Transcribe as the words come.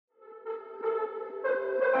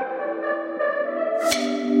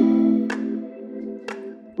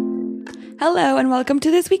Hello and welcome to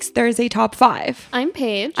this week's Thursday Top 5. I'm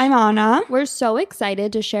Paige. I'm Anna. We're so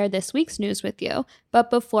excited to share this week's news with you. But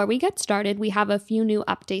before we get started, we have a few new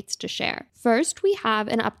updates to share. First, we have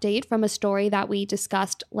an update from a story that we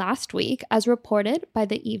discussed last week, as reported by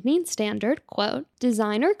the Evening Standard, quote,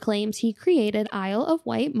 "Designer claims he created Isle of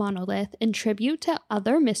Wight monolith in tribute to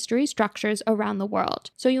other mystery structures around the world."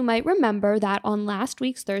 So you might remember that on last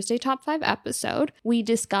week's Thursday Top 5 episode, we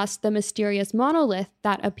discussed the mysterious monolith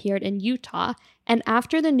that appeared in Utah. And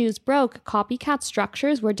after the news broke, copycat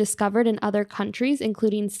structures were discovered in other countries,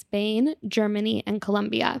 including Spain, Germany, and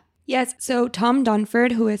Colombia. Yes, so Tom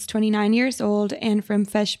Dunford, who is 29 years old and from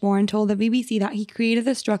Fishbourne, told the BBC that he created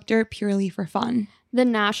the structure purely for fun. The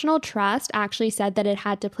National Trust actually said that it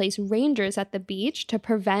had to place rangers at the beach to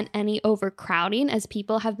prevent any overcrowding, as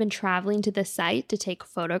people have been traveling to the site to take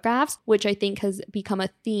photographs, which I think has become a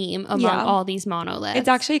theme among all these monoliths. It's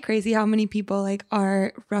actually crazy how many people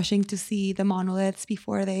are rushing to see the monoliths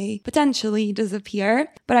before they potentially disappear.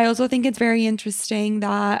 But I also think it's very interesting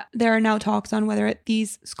that there are now talks on whether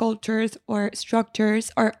these sculptures or structures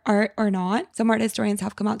are art or not. Some art historians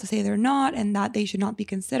have come out to say they're not and that they should not be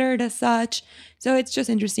considered as such. So it's just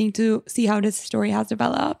interesting to see how this story has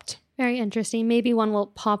developed. Very interesting. Maybe one will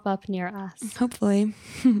pop up near us. Hopefully.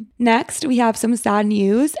 Next, we have some sad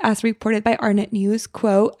news. As reported by Arnet News,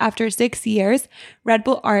 quote, "After 6 years, Red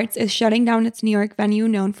Bull Arts is shutting down its New York venue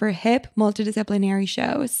known for hip, multidisciplinary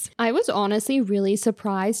shows." I was honestly really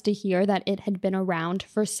surprised to hear that it had been around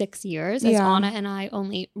for 6 years, as Anna and I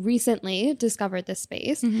only recently discovered this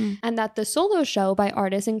space, and that the solo show by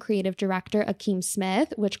artist and creative director Akeem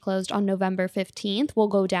Smith, which closed on November 15th, will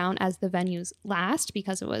go down as the venue's last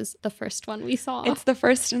because it was the first one we saw. It's the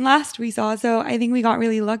first and last we saw, so I think we got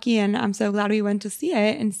really lucky and I'm so glad we went to see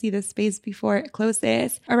it and see the space before it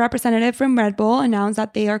closes. A representative from Red Bull announced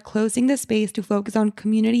that they are closing the space to focus on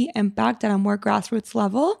community impact at a more grassroots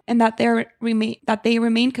level and that they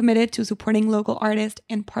remain committed to supporting local artists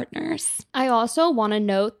and partners. I also want to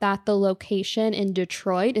note that the location in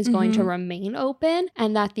Detroit is going to remain open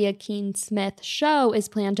and that the Akeem Smith show is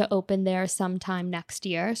planned to open there sometime next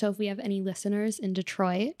year. So if we have any listeners in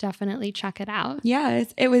Detroit, definitely check it out. Yeah,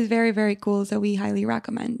 it was very, very cool. So we highly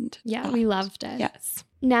recommend. Yeah, we loved it. Yes.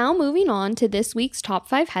 Now moving on to this week's top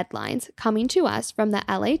 5 headlines, coming to us from the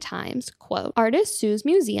LA Times, quote, "Artist sues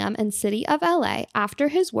museum and city of LA after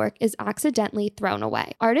his work is accidentally thrown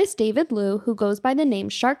away." Artist David Liu, who goes by the name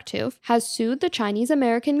Sharktooth, has sued the Chinese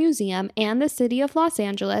American Museum and the city of Los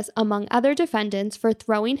Angeles, among other defendants, for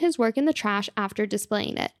throwing his work in the trash after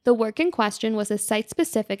displaying it. The work in question was a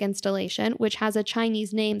site-specific installation, which has a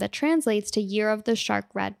Chinese name that translates to Year of the Shark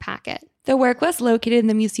Red Packet. The work was located in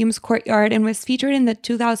the museum's courtyard and was featured in the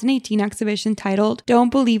 2018 exhibition titled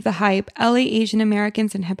 "Don't Believe the Hype, LA Asian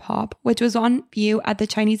Americans in Hip Hop," which was on view at the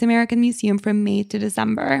Chinese American Museum from May to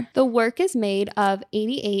December. The work is made of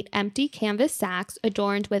 88 empty canvas sacks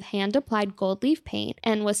adorned with hand-applied gold leaf paint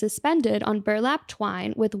and was suspended on burlap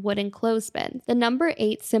twine with wooden clothespins. The number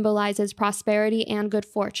 8 symbolizes prosperity and good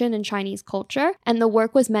fortune in Chinese culture, and the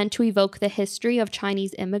work was meant to evoke the history of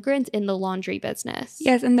Chinese immigrants in the laundry business.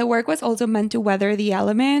 Yes, and the work was also meant to weather the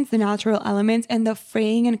elements, the natural elements, and the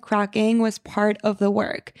fraying and cracking was part of the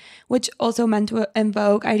work, which also meant to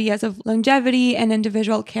invoke ideas of longevity and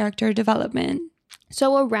individual character development.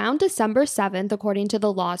 So around December 7th, according to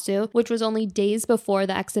the lawsuit, which was only days before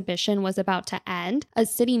the exhibition was about to end, a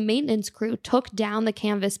city maintenance crew took down the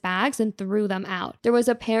canvas bags and threw them out. There was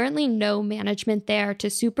apparently no management there to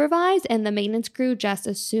supervise, and the maintenance crew just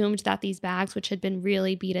assumed that these bags, which had been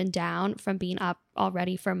really beaten down from being up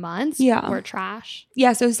already for months, were trash.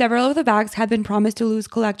 Yeah, so several of the bags had been promised to lose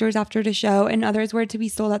collectors after the show, and others were to be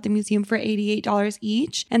sold at the museum for $88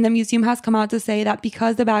 each. And the museum has come out to say that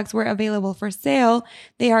because the bags were available for sale,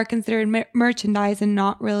 they are considered merchandise and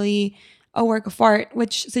not really a work of art,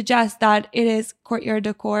 which suggests that it is courtyard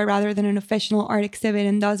decor rather than an official art exhibit,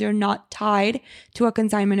 and thus are not tied to a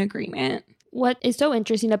consignment agreement. What is so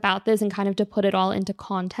interesting about this, and kind of to put it all into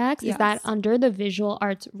context, is that under the Visual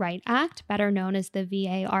Arts Rights Act, better known as the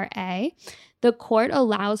VARA, the court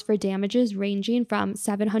allows for damages ranging from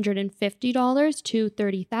 $750 to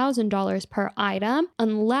 $30,000 per item,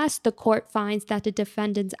 unless the court finds that the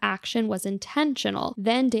defendant's action was intentional.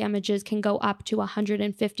 Then damages can go up to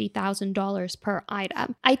 $150,000 per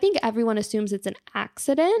item. I think everyone assumes it's an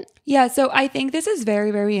accident. Yeah, so I think this is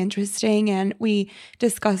very, very interesting, and we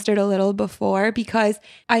discussed it a little before because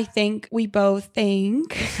I think we both think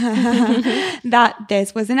that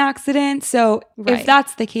this was an accident. So if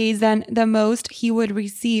that's the case, then the most most he would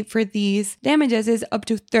receive for these damages is up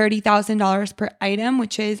to $30,000 per item,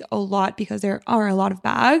 which is a lot because there are a lot of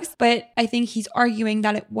bags. But I think he's arguing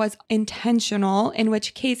that it was intentional, in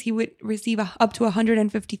which case he would receive up to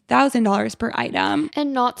 $150,000 per item.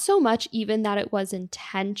 And not so much even that it was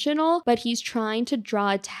intentional, but he's trying to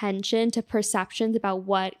draw attention to perceptions about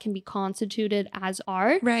what can be constituted as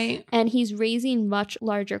art. Right. And he's raising much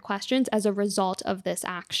larger questions as a result of this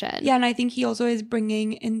action. Yeah, and I think he also is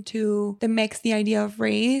bringing into the mix the idea of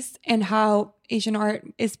race and how Asian art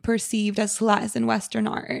is perceived as less than Western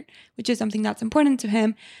art, which is something that's important to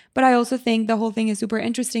him. But I also think the whole thing is super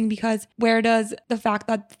interesting because where does the fact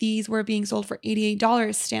that these were being sold for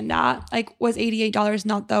 $88 stand at? Like, was $88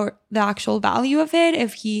 not the actual value of it?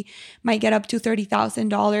 If he might get up to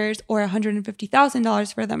 $30,000 or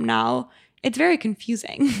 $150,000 for them now, it's very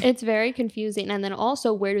confusing. It's very confusing. And then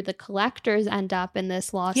also, where do the collectors end up in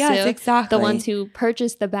this lawsuit? Yes, exactly. The ones who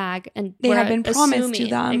purchased the bag and they have been promised to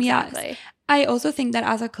them. Exactly. Yes. I also think that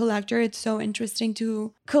as a collector, it's so interesting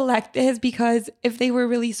to collect this because if they were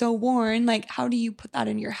really so worn, like, how do you put that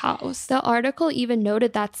in your house? The article even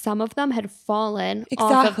noted that some of them had fallen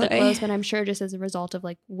off of the clothesline, I'm sure just as a result of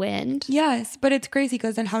like wind. Yes, but it's crazy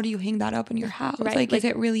because then how do you hang that up in your house? Right, like, is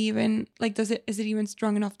it really even, like, is it even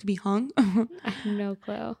strong enough to be hung? I have no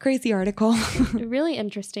clue. Crazy article. Really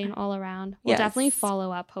interesting all around. We'll definitely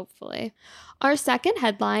follow up, hopefully. Our second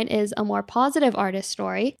headline is a more positive artist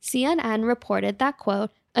story. CNN reported that,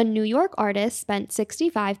 quote, a New York artist spent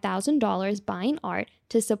 $65,000 buying art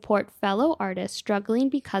to support fellow artists struggling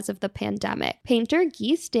because of the pandemic. Painter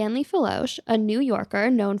Guy Stanley Filoche, a New Yorker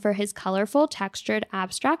known for his colorful, textured,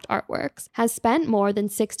 abstract artworks, has spent more than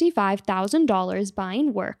 $65,000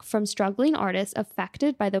 buying work from struggling artists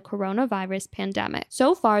affected by the coronavirus pandemic.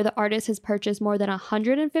 So far, the artist has purchased more than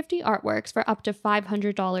 150 artworks for up to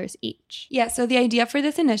 $500 each. Yeah, so the idea for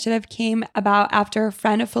this initiative came about after a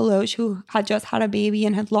friend of Filoche who had just had a baby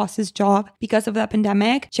and had lost his job because of the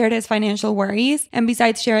pandemic shared his financial worries. And besides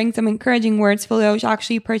sharing some encouraging words, Filoche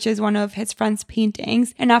actually purchased one of his friend's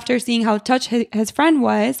paintings. And after seeing how touched his friend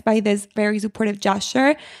was by this very supportive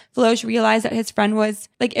gesture, Filoche realized that his friend was,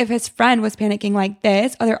 like, if his friend was panicking like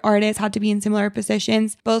this, other artists had to be in similar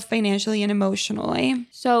positions, both financially and emotionally.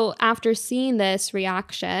 So after seeing this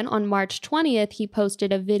reaction, on March 20th, he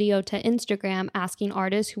posted a video to Instagram asking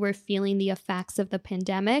artists who were feeling the effects of the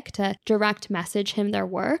pandemic to direct message him their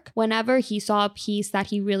work. Whenever he saw a piece that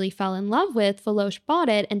he really fell in love with, Filoche bought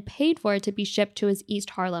it and paid for it to be shipped to his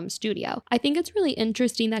East Harlem studio. I think it's really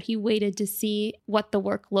interesting that he waited to see what the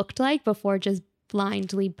work looked like before just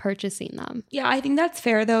blindly purchasing them. Yeah, I think that's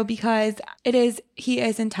fair though, because he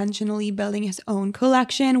is intentionally building his own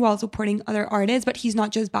collection while supporting other artists, but he's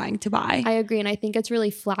not just buying to buy. I agree, and I think it's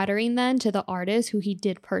really flattering then to the artists who he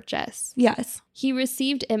did purchase. Yes. He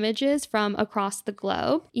received images from across the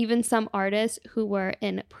globe, even some artists who were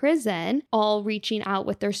in prison, all reaching out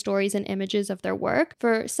with their stories and images of their work.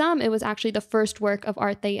 For some, it was actually the first work of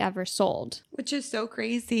art they ever sold. Which is so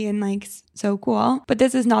crazy and like so cool. But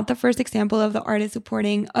this is not the first example of the artist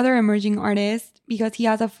supporting other emerging artists, because he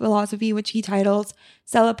has a philosophy which he titles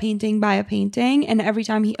Sell a Painting, Buy a Painting. And every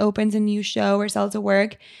time he opens a new show or sells a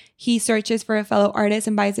work, he searches for a fellow artist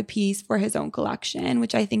and buys a piece for his own collection,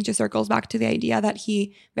 which I think just circles back to the idea that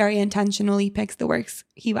he very intentionally picks the works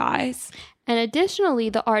he buys. And additionally,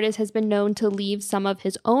 the artist has been known to leave some of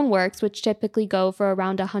his own works, which typically go for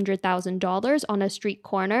around $100,000 on a street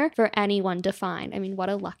corner for anyone to find. I mean, what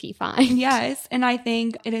a lucky find. Yes, and I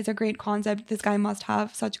think it is a great concept. This guy must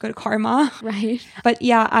have such good karma. Right. But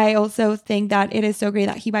yeah, I also think that it is so great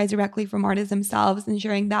that he buys directly from artists themselves,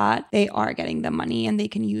 ensuring that they are getting the money and they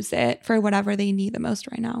can use it for whatever they need the most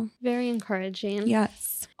right now. Very encouraging. Yes.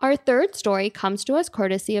 Our third story comes to us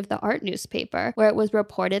courtesy of the Art newspaper, where it was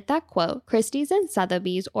reported that, quote, Christie's and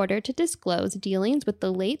Sotheby's ordered to disclose dealings with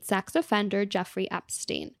the late sex offender Jeffrey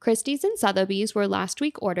Epstein. Christie's and Sotheby's were last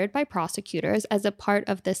week ordered by prosecutors as a part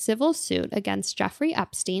of the civil suit against Jeffrey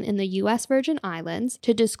Epstein in the U.S. Virgin Islands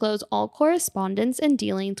to disclose all correspondence and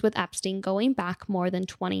dealings with Epstein going back more than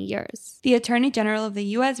 20 years. The Attorney General of the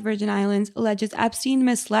U.S. Virgin Islands alleges Epstein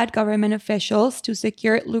misled government officials to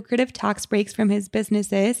secure lucrative tax breaks from his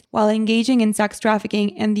businesses while engaging in sex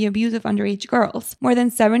trafficking and the abuse of underage girls. More than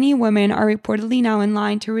 70 women are reportedly now in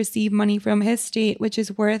line to receive money from his estate, which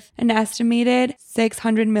is worth an estimated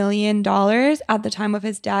 $600 million at the time of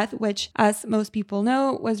his death, which, as most people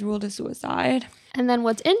know, was ruled a suicide. And then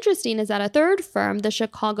what's interesting is that a third firm, the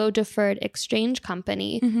Chicago Deferred Exchange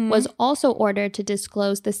Company, was also ordered to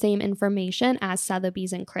disclose the same information as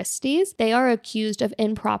Sotheby's and Christie's. They are accused of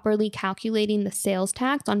improperly calculating the sales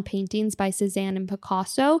tax on paintings by Cézanne and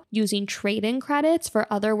Picasso using trade-in credits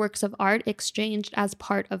for other works of art exchanged as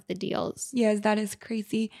part of the deals. Yes, that is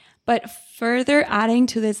crazy. But further adding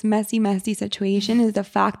to this messy situation is the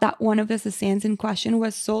fact that one of the Cézannes in question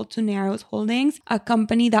was sold to Narrows Holdings, a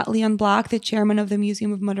company that Leon Black, the chairman of the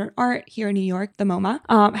Museum of Modern Art here in New York, the MoMA,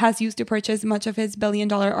 has used to purchase much of his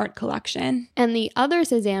billion-dollar art collection. And the other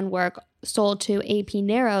Cézanne work sold to AP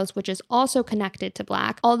Narrows, which is also connected to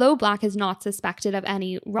Black. Although Black is not suspected of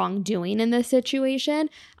any wrongdoing in this situation,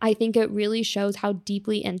 I think it really shows how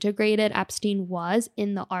deeply integrated Epstein was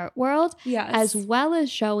in the art world, as well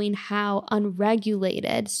as showing how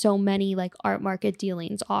unregulated so many like art market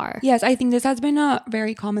dealings are. Yes, I think this has been a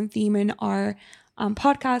very common theme in our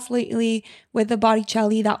podcast lately with the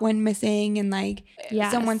Botticelli that went missing, and like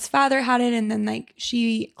someone's father had it, and then like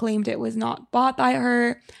she claimed it was not bought by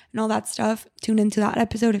her and all that stuff. Tune into that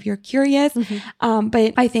episode if you're curious.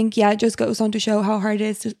 But I think, it just goes on to show how hard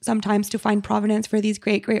it is sometimes to find provenance for these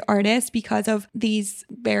great artists because of these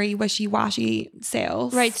very wishy-washy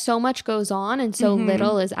sales. Right. So much goes on and so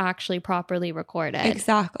little is actually properly recorded.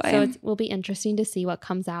 Exactly. So it will be interesting to see what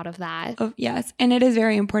comes out of that. Yes. And it is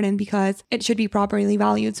very important because it should be properly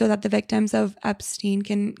valued so that the victims of Epstein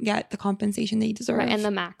can get the compensation they deserve. Right, and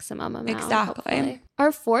the maximum amount. Exactly. Hopefully.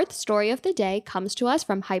 Our fourth story of the day comes to us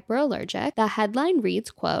from Hyperallergic. The headline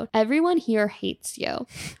reads, quote, "Everyone here hates you."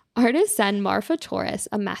 Artists send Marfa Torres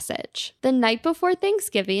a message. The night before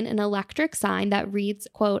Thanksgiving, an electric sign that reads,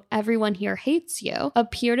 quote, "Everyone here hates you,"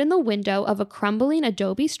 appeared in the window of a crumbling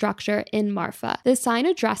adobe structure in Marfa. The sign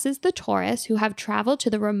addresses the Torres who have traveled to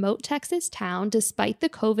the remote Texas town despite the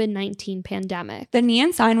COVID-19 pandemic. The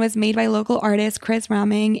neon sign was made by local artists Chris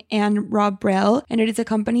Ramming and Rob Brill, and it is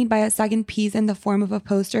accompanied by a second piece in the form of a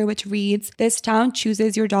poster which reads, "This town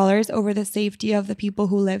chooses your dollars over the safety of the people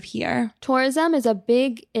who live here." Tourism is a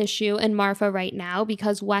big issue in Marfa right now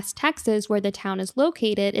because West Texas, where the town is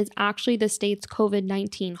located, is actually the state's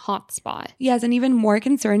COVID-19 hotspot. Yes, and even more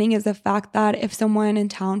concerning is the fact that if someone in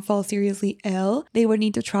town falls seriously ill, they would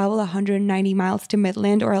need to travel 190 miles to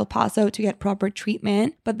Midland or El Paso to get proper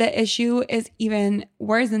treatment. But the issue is even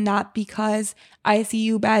worse than that because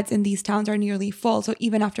ICU beds in these towns are nearly full. So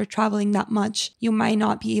even after traveling that much, you might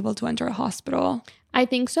not be able to enter a hospital. I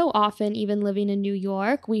think so often, even living in New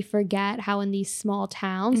York, we forget how in these small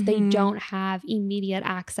towns, they don't have immediate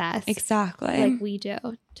access. Exactly. Like we do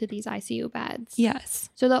to these ICU beds. Yes.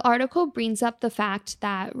 So the article brings up the fact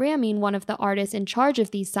that Ramming, one of the artists in charge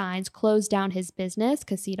of these signs, closed down his business,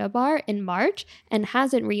 Casita Bar, in March and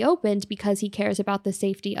hasn't reopened because he cares about the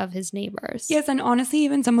safety of his neighbors. Yes, and honestly,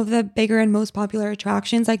 even some of the bigger and most popular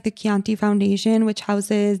attractions like the Chianti Foundation, which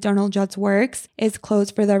houses Donald Judd's works, is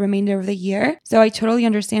closed for the remainder of the year. So I totally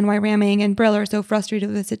understand why Ramming and Brill are so frustrated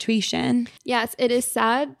with the situation. Yes, it is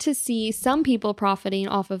sad to see some people profiting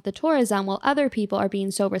off of the tourism while other people are being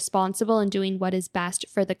so responsible and doing what is best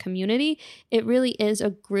for the community. It really is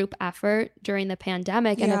a group effort during the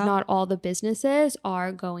pandemic, and if not all the businesses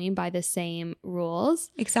are going by the same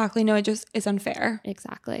rules. Exactly. No, it just is unfair.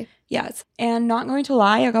 Exactly. Yes. And not going to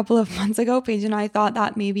lie, a couple of months ago, Paige and I thought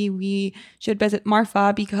that maybe we should visit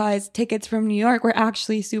Marfa because tickets from New York were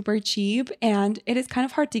actually super cheap and it is kind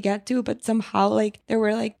of hard to get to, but somehow like there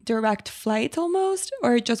were like direct flights almost,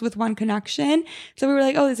 or just with one connection. So we were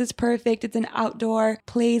like, oh, this is perfect. It's an outdoor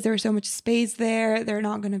place. There's so much space there. There are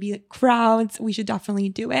not going to be like crowds. We should definitely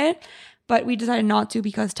do it. But we decided not to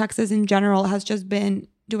because Texas in general has just been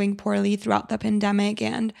doing poorly throughout the pandemic,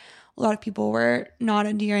 and a lot of people were not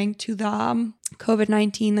adhering to the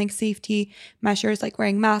COVID-19 like safety measures, like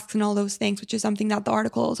wearing masks and all those things, which is something that the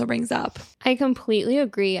article also brings up. I completely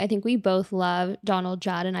agree. I think we both love Donald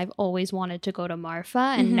Judd, and I've always wanted to go to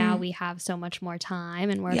Marfa, and now we have so much more time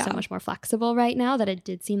and we're so much more flexible right now that it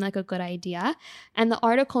did seem like a good idea. And the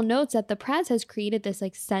article notes that the press has created this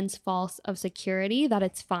like sense false of security that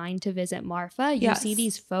it's fine to visit Marfa. You see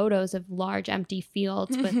these photos of large empty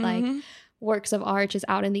fields with like works of art just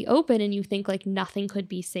out in the open, and you think like nothing could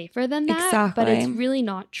be safer than that. Exactly. But it's really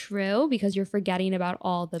not true because you're forgetting about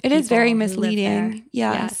all the people. It is very misleading.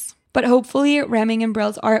 Yes. But hopefully Ramming and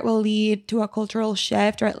Brill's art will lead to a cultural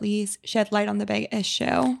shift, or at least shed light on the big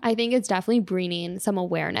issue. I think it's definitely bringing some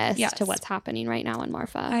awareness to what's happening right now in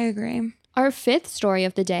Marfa. I agree. Our fifth story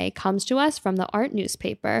of the day comes to us from the Art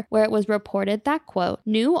newspaper, where it was reported that, quote,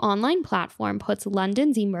 "New online platform puts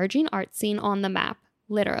London's emerging art scene on the map."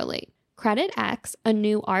 Literally. CreditX, a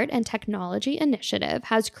new art and technology initiative,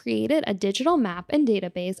 has created a digital map and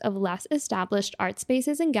database of less established art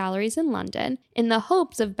spaces and galleries in London in the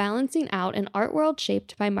hopes of balancing out an art world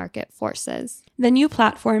shaped by market forces. The new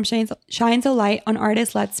platform shines a light on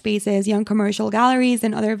artist-led spaces, young commercial galleries,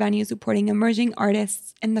 and other venues supporting emerging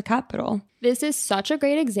artists in the capital. This is such a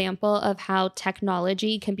great example of how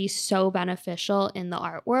technology can be so beneficial in the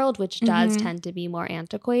art world, which does tend to be more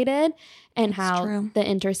antiquated, and how the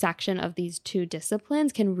intersection of these two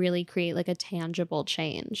disciplines can really create like a tangible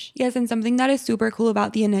change. Yes, and something that is super cool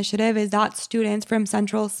about the initiative is that students from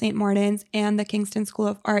Central St. Martin's and the Kingston School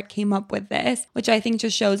of Art came up with this, which I think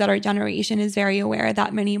just shows that our generation is very aware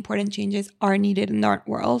that many important changes are needed in the art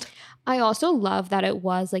world. I also love that it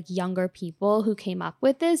was like younger people who came up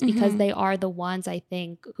with this because they are the ones, I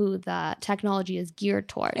think, who the technology is geared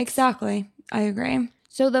towards. Exactly. I agree.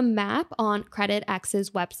 So the map on CreditX's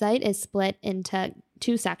website is split into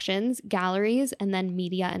two sections, galleries and then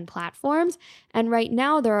media and platforms. And right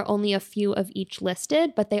now there are only a few of each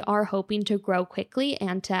listed, but they are hoping to grow quickly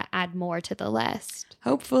and to add more to the list.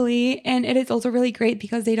 Hopefully. And it is also really great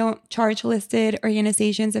because they don't charge listed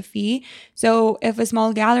organizations a fee. So if a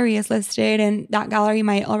small gallery is listed and that gallery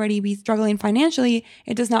might already be struggling financially,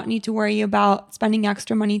 it does not need to worry about spending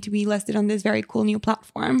extra money to be listed on this very cool new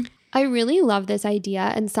platform. I really love this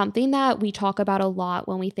idea, and something that we talk about a lot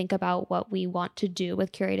when we think about what we want to do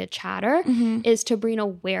with Curated Chatter is to bring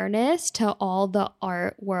awareness to all the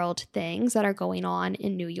art world things that are going on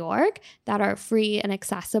in New York that are free and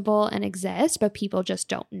accessible and exist, but people just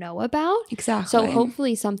don't know about. Exactly. So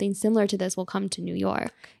hopefully something similar to this will come to New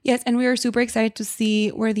York. Yes, and we are super excited to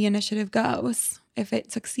see where the initiative goes, if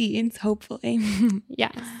it succeeds, hopefully.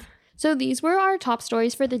 Yes. So these were our top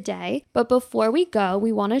stories for the day. But before we go,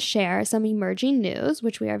 we want to share some emerging news,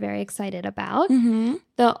 which we are very excited about.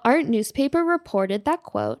 The art newspaper reported that,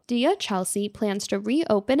 quote, Dia Chelsea plans to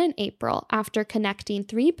reopen in April after connecting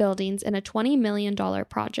 3 buildings in a $20 million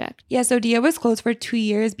project. Yeah, so Dia was closed for 2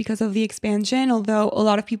 years because of the expansion, although a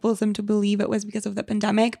lot of people seem to believe it was because of the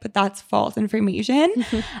pandemic, but that's false information.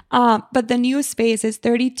 But the new space is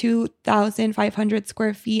 32,500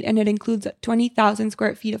 square feet, and it includes 20,000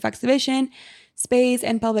 square feet of exhibition space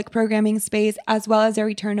and public programming space, as well as a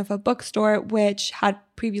return of a bookstore, which had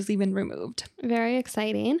previously been removed. Very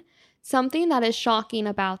exciting. Something that is shocking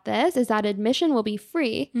about this is that admission will be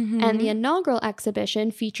free, and the inaugural exhibition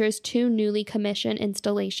features 2 newly commissioned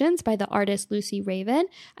installations by the artist Lucy Raven.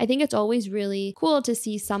 I think it's always really cool to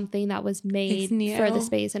see something that was made for the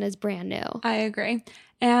space and is brand new. I agree.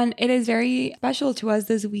 And it is very special to us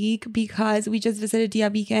this week because we just visited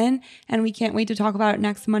Dia Beacon and we can't wait to talk about it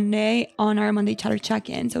next Monday on our Monday Chatter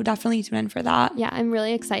check-in. So definitely tune in for that. Yeah, I'm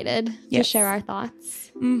really excited to share our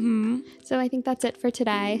thoughts. So I think that's it for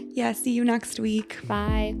today. Yeah, see you next week.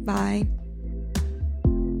 Bye. Bye.